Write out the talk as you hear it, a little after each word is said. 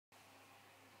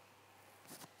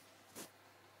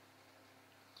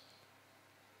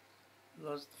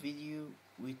Last video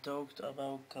we talked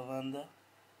about Cavanda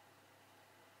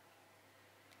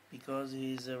because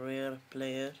he is a rare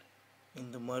player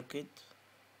in the market.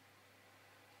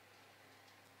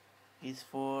 He's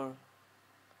for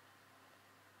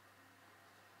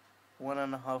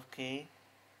 1.5K.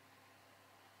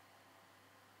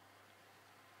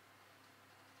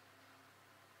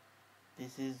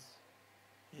 This is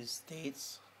his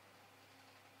states.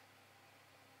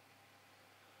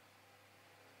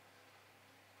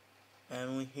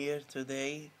 And we're here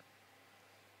today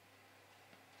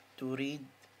to read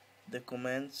the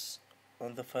comments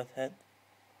on the futhead.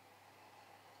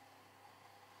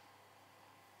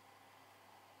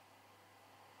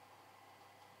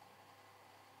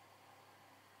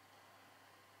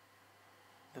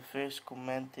 The first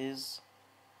comment is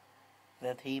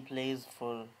that he plays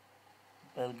for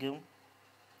Belgium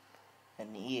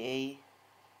and EA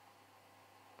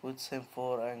puts him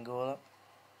for Angola.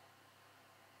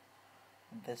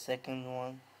 The second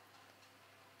one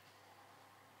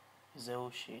is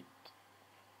oh shit,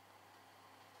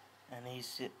 and he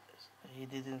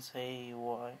didn't say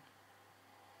why.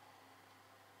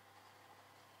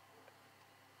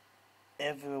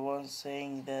 Everyone's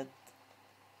saying that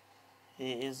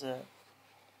his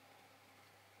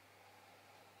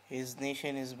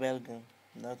nation is Belgium,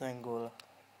 not Angola.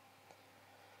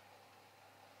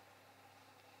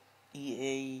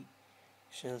 EA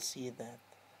shall see that.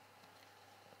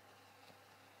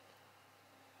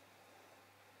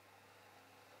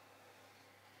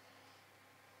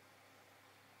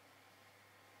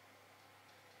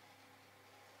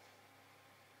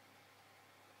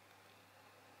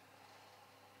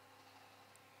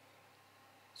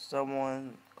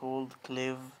 Someone called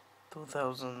Clive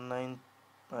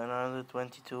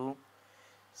 2922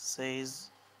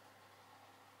 says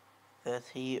that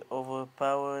he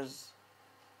overpowers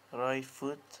right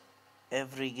foot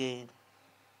every game.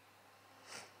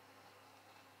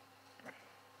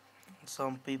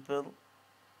 Some people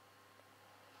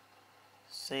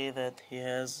say that he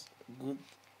has good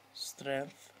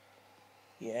strength.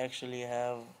 He actually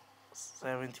have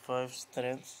 75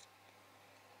 strength.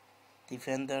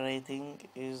 Defender rating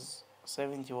is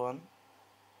 71,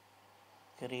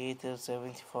 creator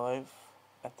 75,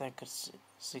 attacker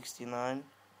 69.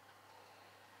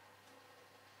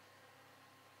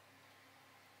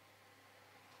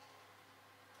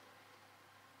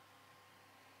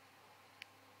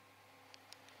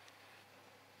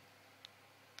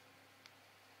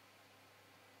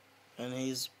 And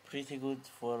he's pretty good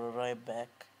for a right back,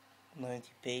 90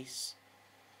 pace.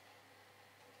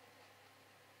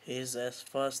 He's as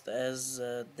fast as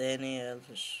Danny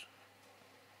Alves.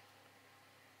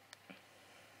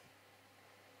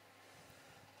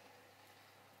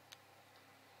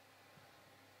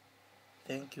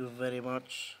 Thank you very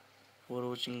much for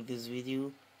watching this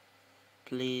video.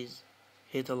 Please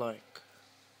hit a like.